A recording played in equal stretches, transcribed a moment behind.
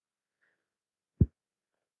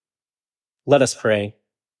Let us pray.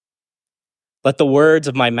 Let the words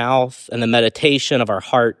of my mouth and the meditation of our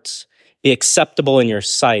hearts be acceptable in your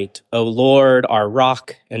sight, O Lord, our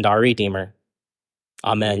rock and our Redeemer.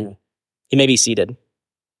 Amen. You may be seated.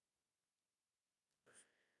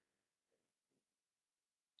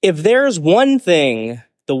 If there's one thing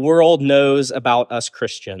the world knows about us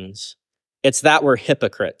Christians, it's that we're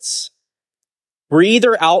hypocrites. We're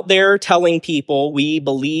either out there telling people we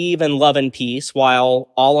believe in love and peace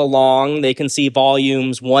while all along they can see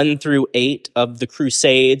volumes 1 through 8 of the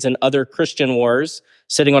Crusades and other Christian wars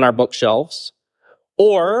sitting on our bookshelves.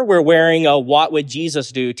 Or we're wearing a "What Would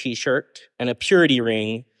Jesus Do" t-shirt and a purity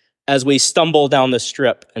ring as we stumble down the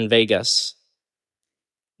strip in Vegas.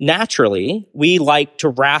 Naturally, we like to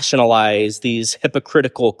rationalize these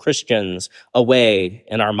hypocritical Christians away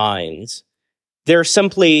in our minds. They're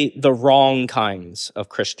simply the wrong kinds of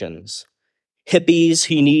Christians. Hippies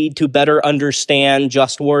who need to better understand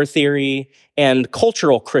just war theory, and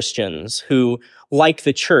cultural Christians who like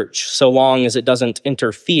the church so long as it doesn't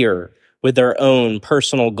interfere with their own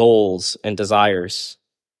personal goals and desires.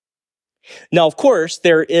 Now, of course,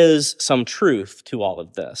 there is some truth to all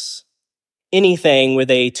of this. Anything with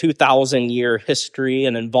a 2,000-year history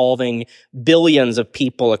and involving billions of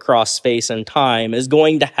people across space and time is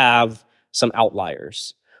going to have some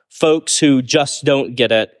outliers, folks who just don't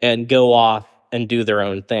get it and go off and do their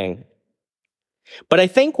own thing. But I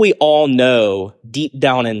think we all know deep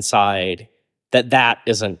down inside that that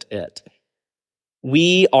isn't it.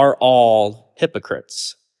 We are all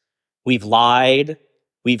hypocrites. We've lied,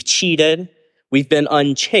 we've cheated, we've been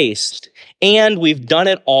unchaste, and we've done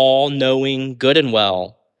it all knowing good and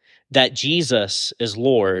well that Jesus is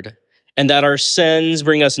Lord and that our sins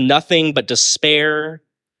bring us nothing but despair,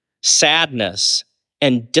 sadness,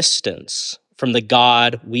 and distance from the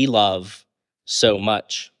God we love so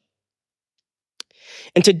much.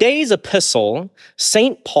 In today's epistle,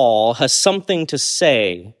 St. Paul has something to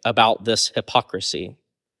say about this hypocrisy.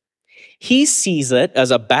 He sees it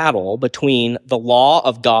as a battle between the law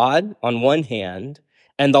of God on one hand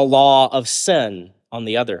and the law of sin on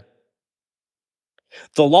the other.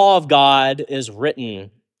 The law of God is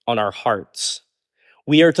written on our hearts.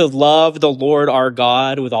 We are to love the Lord our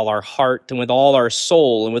God with all our heart and with all our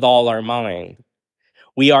soul and with all our mind.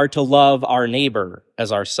 We are to love our neighbor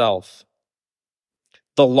as ourselves.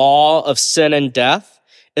 The law of sin and death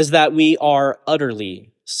is that we are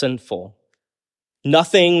utterly sinful.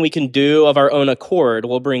 Nothing we can do of our own accord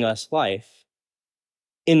will bring us life.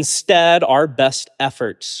 Instead, our best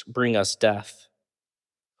efforts bring us death.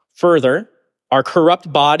 Further, our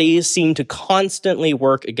corrupt bodies seem to constantly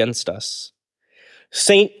work against us.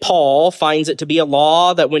 St. Paul finds it to be a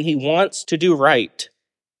law that when he wants to do right,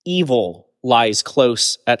 evil lies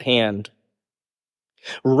close at hand.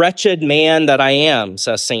 "Wretched man that I am,"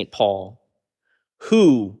 says St. Paul,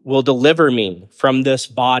 "who will deliver me from this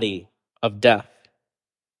body of death?"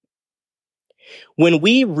 When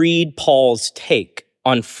we read Paul's take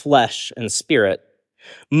on flesh and spirit,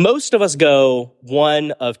 most of us go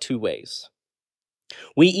one of two ways.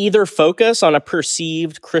 We either focus on a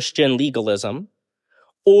perceived Christian legalism,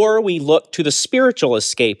 or we look to the spiritual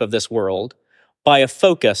escape of this world by a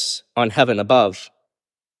focus on heaven above.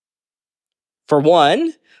 For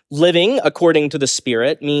one, living according to the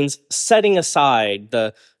Spirit means setting aside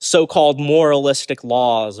the so-called moralistic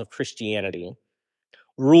laws of Christianity.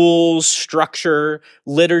 Rules, structure,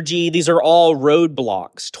 liturgy, these are all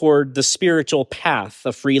roadblocks toward the spiritual path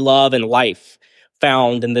of free love and life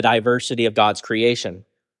found in the diversity of God's creation.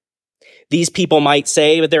 These people might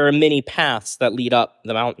say that there are many paths that lead up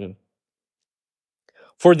the mountain.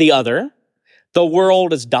 For the other, the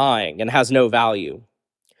world is dying and has no value.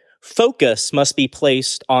 Focus must be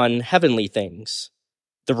placed on heavenly things,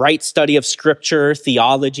 the right study of scripture,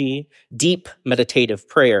 theology, deep meditative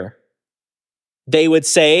prayer. They would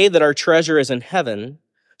say that our treasure is in heaven,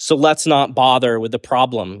 so let's not bother with the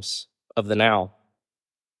problems of the now.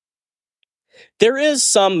 There is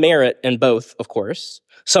some merit in both, of course.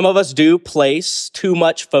 Some of us do place too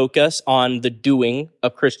much focus on the doing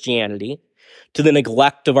of Christianity to the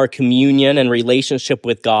neglect of our communion and relationship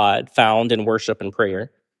with God found in worship and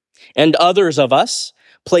prayer. And others of us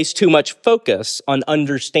place too much focus on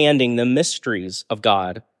understanding the mysteries of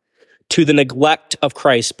God to the neglect of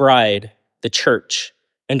Christ's bride, the church,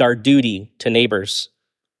 and our duty to neighbors.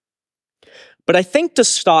 But I think to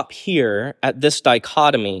stop here at this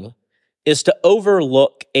dichotomy is to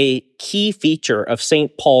overlook a key feature of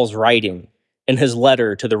St. Paul's writing in his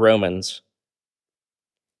letter to the Romans.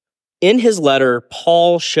 In his letter,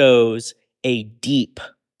 Paul shows a deep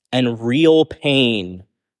and real pain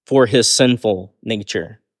for his sinful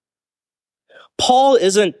nature. Paul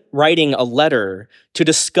isn't writing a letter to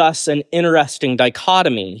discuss an interesting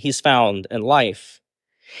dichotomy he's found in life.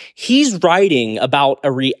 He's writing about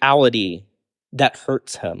a reality that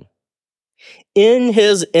hurts him. In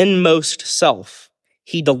his inmost self,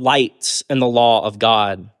 he delights in the law of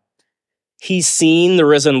God. He's seen the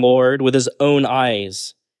risen Lord with his own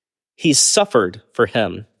eyes. He's suffered for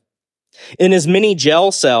him. In his many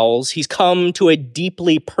jail cells, he's come to a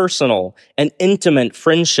deeply personal and intimate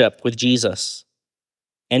friendship with Jesus.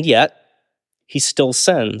 And yet, he still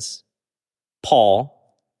sins.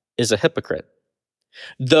 Paul is a hypocrite.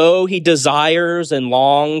 Though he desires and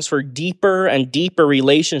longs for deeper and deeper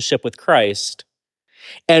relationship with Christ,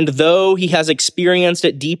 and though he has experienced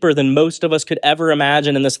it deeper than most of us could ever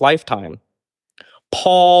imagine in this lifetime,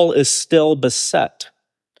 Paul is still beset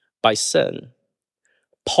by sin.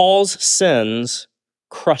 Paul's sins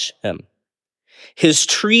crush him. His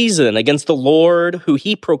treason against the Lord, who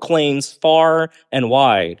he proclaims far and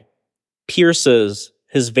wide, pierces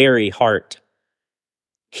his very heart.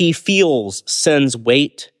 He feels sin's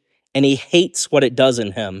weight, and he hates what it does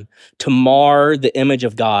in him to mar the image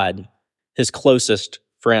of God, his closest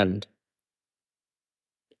friend.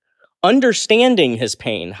 Understanding his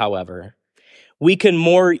pain, however, we can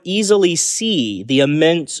more easily see the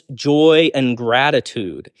immense joy and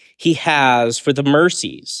gratitude he has for the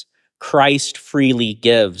mercies Christ freely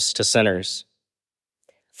gives to sinners.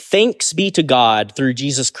 Thanks be to God through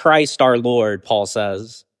Jesus Christ our Lord, Paul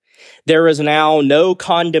says. There is now no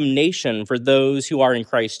condemnation for those who are in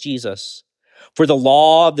Christ Jesus. For the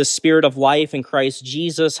law of the Spirit of life in Christ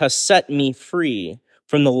Jesus has set me free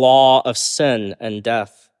from the law of sin and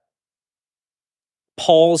death.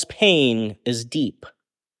 Paul's pain is deep,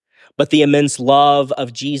 but the immense love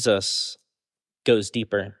of Jesus goes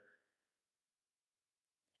deeper.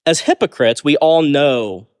 As hypocrites, we all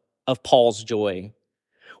know of Paul's joy.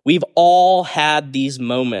 We've all had these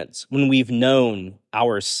moments when we've known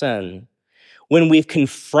our sin, when we've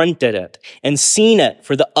confronted it and seen it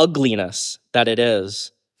for the ugliness that it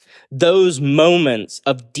is. Those moments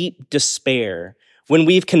of deep despair, when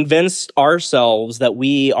we've convinced ourselves that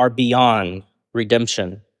we are beyond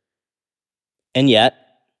redemption. And yet,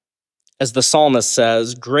 as the psalmist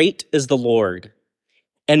says, great is the Lord,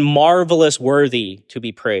 and marvelous worthy to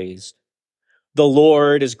be praised. The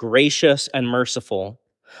Lord is gracious and merciful,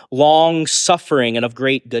 long-suffering and of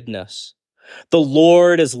great goodness. The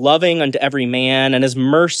Lord is loving unto every man, and his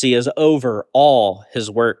mercy is over all his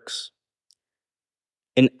works.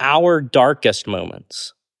 In our darkest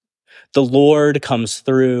moments, the Lord comes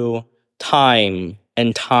through time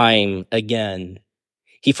and time again.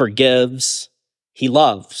 He forgives, he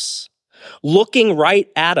loves. Looking right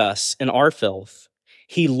at us in our filth,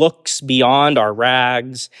 he looks beyond our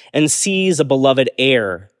rags and sees a beloved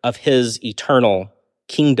heir of his eternal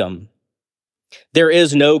kingdom. There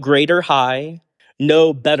is no greater high,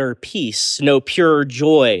 no better peace, no purer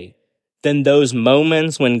joy than those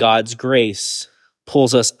moments when God's grace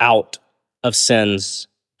pulls us out of sin's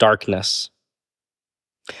darkness.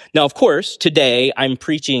 Now, of course, today I'm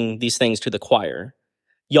preaching these things to the choir.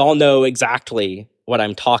 Y'all know exactly what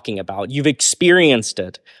I'm talking about. You've experienced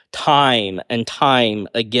it time and time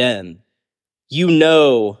again. You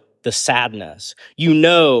know the sadness. You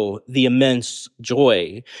know the immense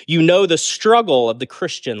joy. You know the struggle of the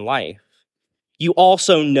Christian life. You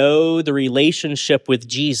also know the relationship with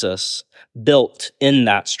Jesus built in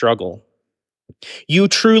that struggle. You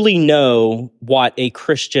truly know what a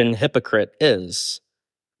Christian hypocrite is.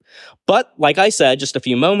 But like I said just a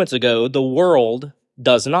few moments ago, the world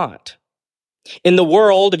does not. In the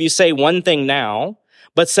world, if you say one thing now,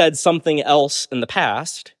 but said something else in the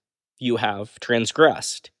past, you have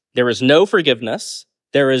transgressed. There is no forgiveness.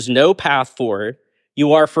 There is no path forward.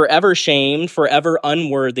 You are forever shamed, forever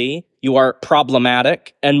unworthy. You are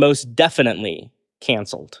problematic and most definitely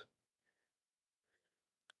canceled.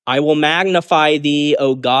 I will magnify thee,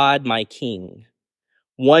 O God, my King.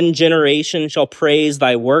 One generation shall praise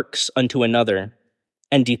thy works unto another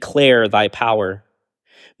and declare thy power.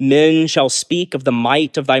 Men shall speak of the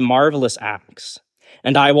might of thy marvelous acts,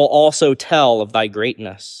 and I will also tell of thy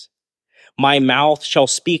greatness. My mouth shall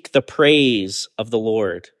speak the praise of the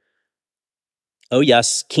Lord. Oh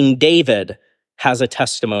yes, King David has a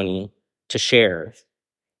testimony to share.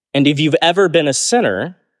 And if you've ever been a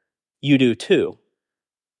sinner, you do too.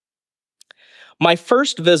 My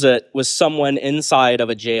first visit with someone inside of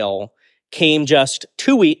a jail came just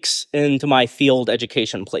 2 weeks into my field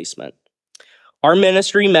education placement. Our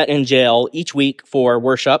ministry met in jail each week for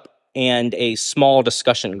worship and a small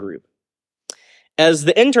discussion group. As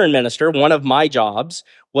the intern minister, one of my jobs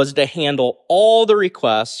was to handle all the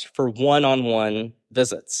requests for one-on-one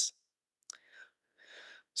visits.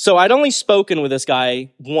 So I'd only spoken with this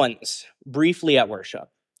guy once, briefly at worship.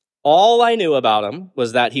 All I knew about him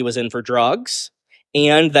was that he was in for drugs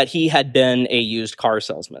and that he had been a used car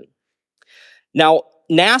salesman. Now,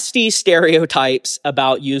 nasty stereotypes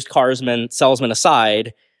about used car salesmen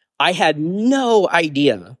aside, I had no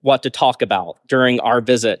idea what to talk about during our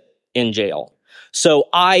visit in jail. So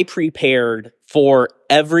I prepared for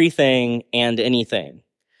everything and anything.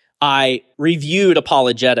 I reviewed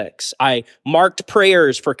apologetics. I marked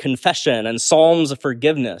prayers for confession and psalms of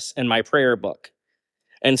forgiveness in my prayer book.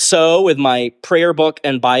 And so, with my prayer book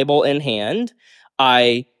and Bible in hand,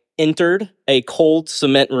 I entered a cold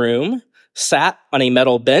cement room, sat on a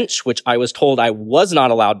metal bench, which I was told I was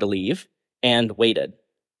not allowed to leave, and waited.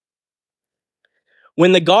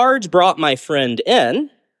 When the guards brought my friend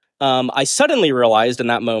in, I suddenly realized in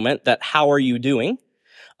that moment that "how are you doing?"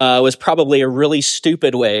 Was probably a really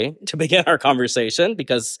stupid way to begin our conversation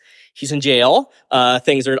because he's in jail.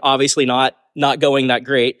 Things are obviously not going that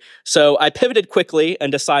great. So I pivoted quickly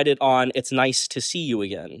and decided on "it's nice to see you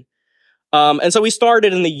again." And so we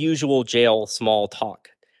started in the usual jail small talk.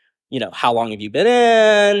 How long have you been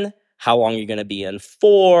in? How long are you going to be in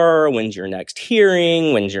for? When's your next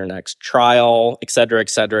hearing? When's your next trial? Et cetera, et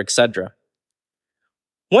cetera, et cetera.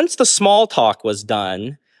 Once the small talk was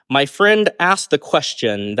done, my friend asked the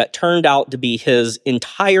question that turned out to be his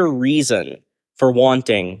entire reason for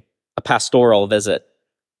wanting a pastoral visit.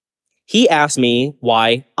 He asked me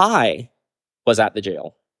why I was at the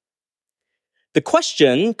jail. The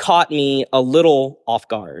question caught me a little off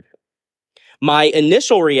guard. My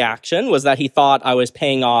initial reaction was that he thought I was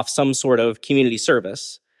paying off some sort of community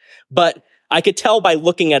service, but I could tell by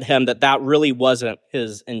looking at him that that really wasn't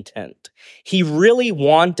his intent. He really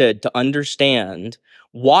wanted to understand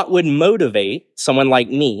what would motivate someone like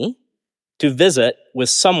me to visit with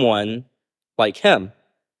someone like him.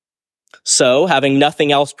 So, having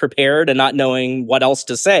nothing else prepared and not knowing what else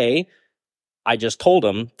to say, I just told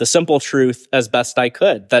him the simple truth as best I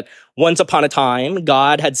could, that once upon a time,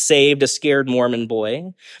 God had saved a scared Mormon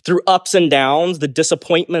boy. Through ups and downs, the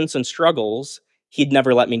disappointments and struggles, he'd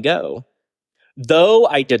never let me go. Though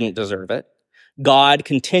I didn't deserve it, God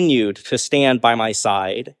continued to stand by my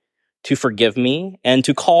side, to forgive me, and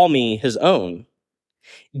to call me his own.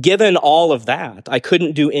 Given all of that, I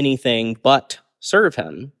couldn't do anything but serve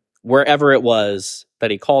him wherever it was that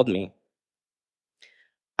he called me.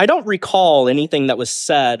 I don't recall anything that was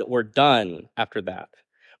said or done after that,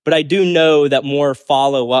 but I do know that more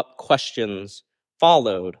follow-up questions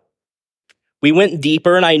followed. We went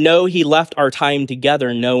deeper, and I know he left our time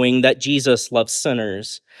together knowing that Jesus loves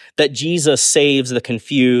sinners, that Jesus saves the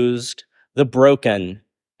confused, the broken,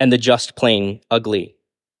 and the just plain ugly.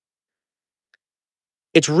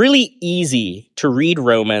 It's really easy to read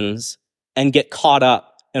Romans and get caught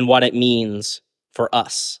up in what it means for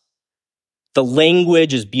us. The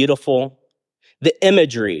language is beautiful, the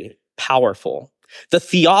imagery powerful. The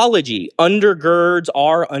theology undergirds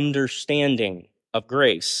our understanding of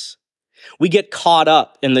grace. We get caught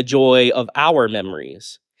up in the joy of our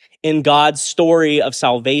memories, in God's story of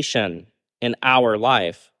salvation in our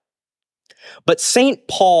life. But St.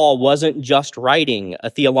 Paul wasn't just writing a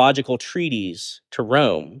theological treatise to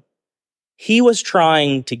Rome. He was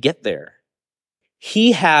trying to get there.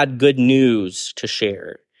 He had good news to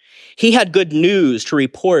share. He had good news to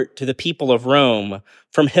report to the people of Rome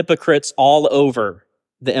from hypocrites all over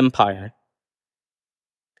the empire.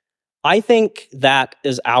 I think that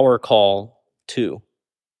is our call too.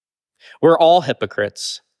 We're all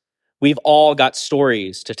hypocrites. We've all got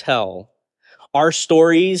stories to tell. Our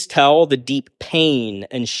stories tell the deep pain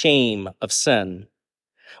and shame of sin.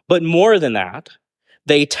 But more than that,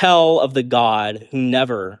 they tell of the God who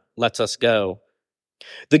never lets us go.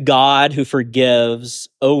 The God who forgives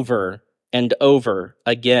over and over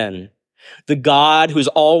again. The God who's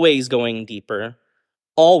always going deeper,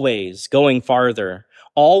 always going farther,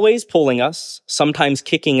 always pulling us, sometimes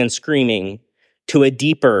kicking and screaming, to a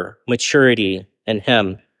deeper maturity in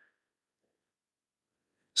him.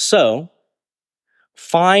 So,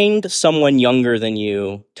 find someone younger than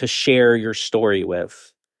you to share your story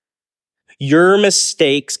with. Your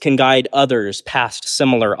mistakes can guide others past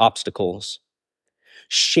similar obstacles.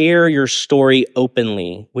 Share your story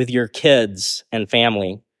openly with your kids and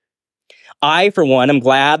family. I, for one, am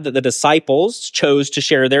glad that the disciples chose to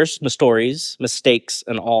share their stories, mistakes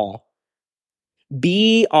and all.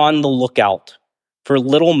 Be on the lookout for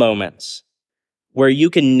little moments where you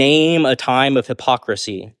can name a time of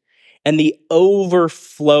hypocrisy and the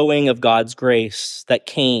overflowing of God's grace that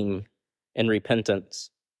came in repentance.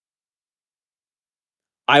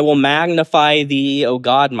 I will magnify thee, O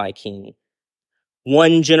God, my King.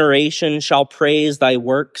 One generation shall praise thy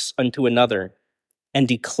works unto another, and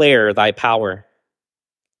declare thy power.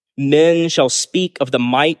 Men shall speak of the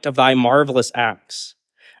might of thy marvelous acts,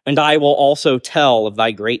 and I will also tell of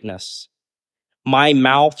thy greatness. My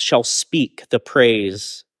mouth shall speak the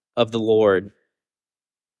praise of the Lord.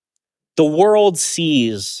 The world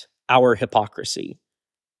sees our hypocrisy.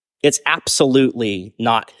 It's absolutely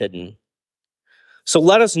not hidden. So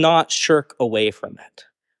let us not shirk away from it.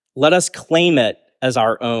 Let us claim it as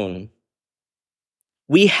our own.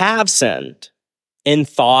 We have sinned in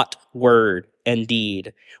thought, word, and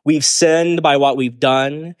deed. We've sinned by what we've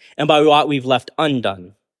done and by what we've left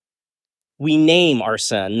undone. We name our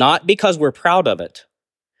sin, not because we're proud of it,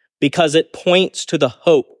 because it points to the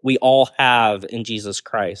hope we all have in Jesus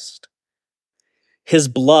Christ. His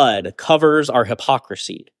blood covers our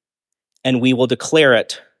hypocrisy, and we will declare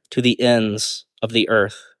it to the ends of the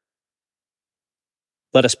earth.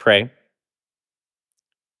 Let us pray.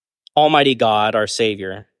 Almighty God, our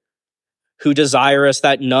Savior, who desirest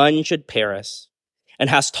that none should perish, and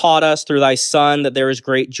hast taught us through thy Son that there is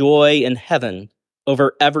great joy in heaven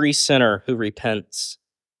over every sinner who repents.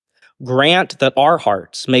 Grant that our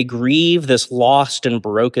hearts may grieve this lost and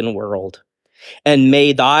broken world, and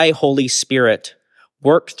may thy Holy Spirit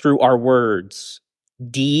work through our words,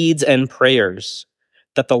 deeds, and prayers,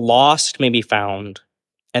 that the lost may be found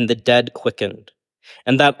and the dead quickened,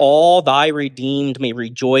 and that all thy redeemed may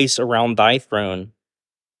rejoice around thy throne.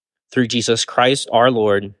 Through Jesus Christ our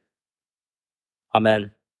Lord.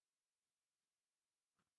 Amen.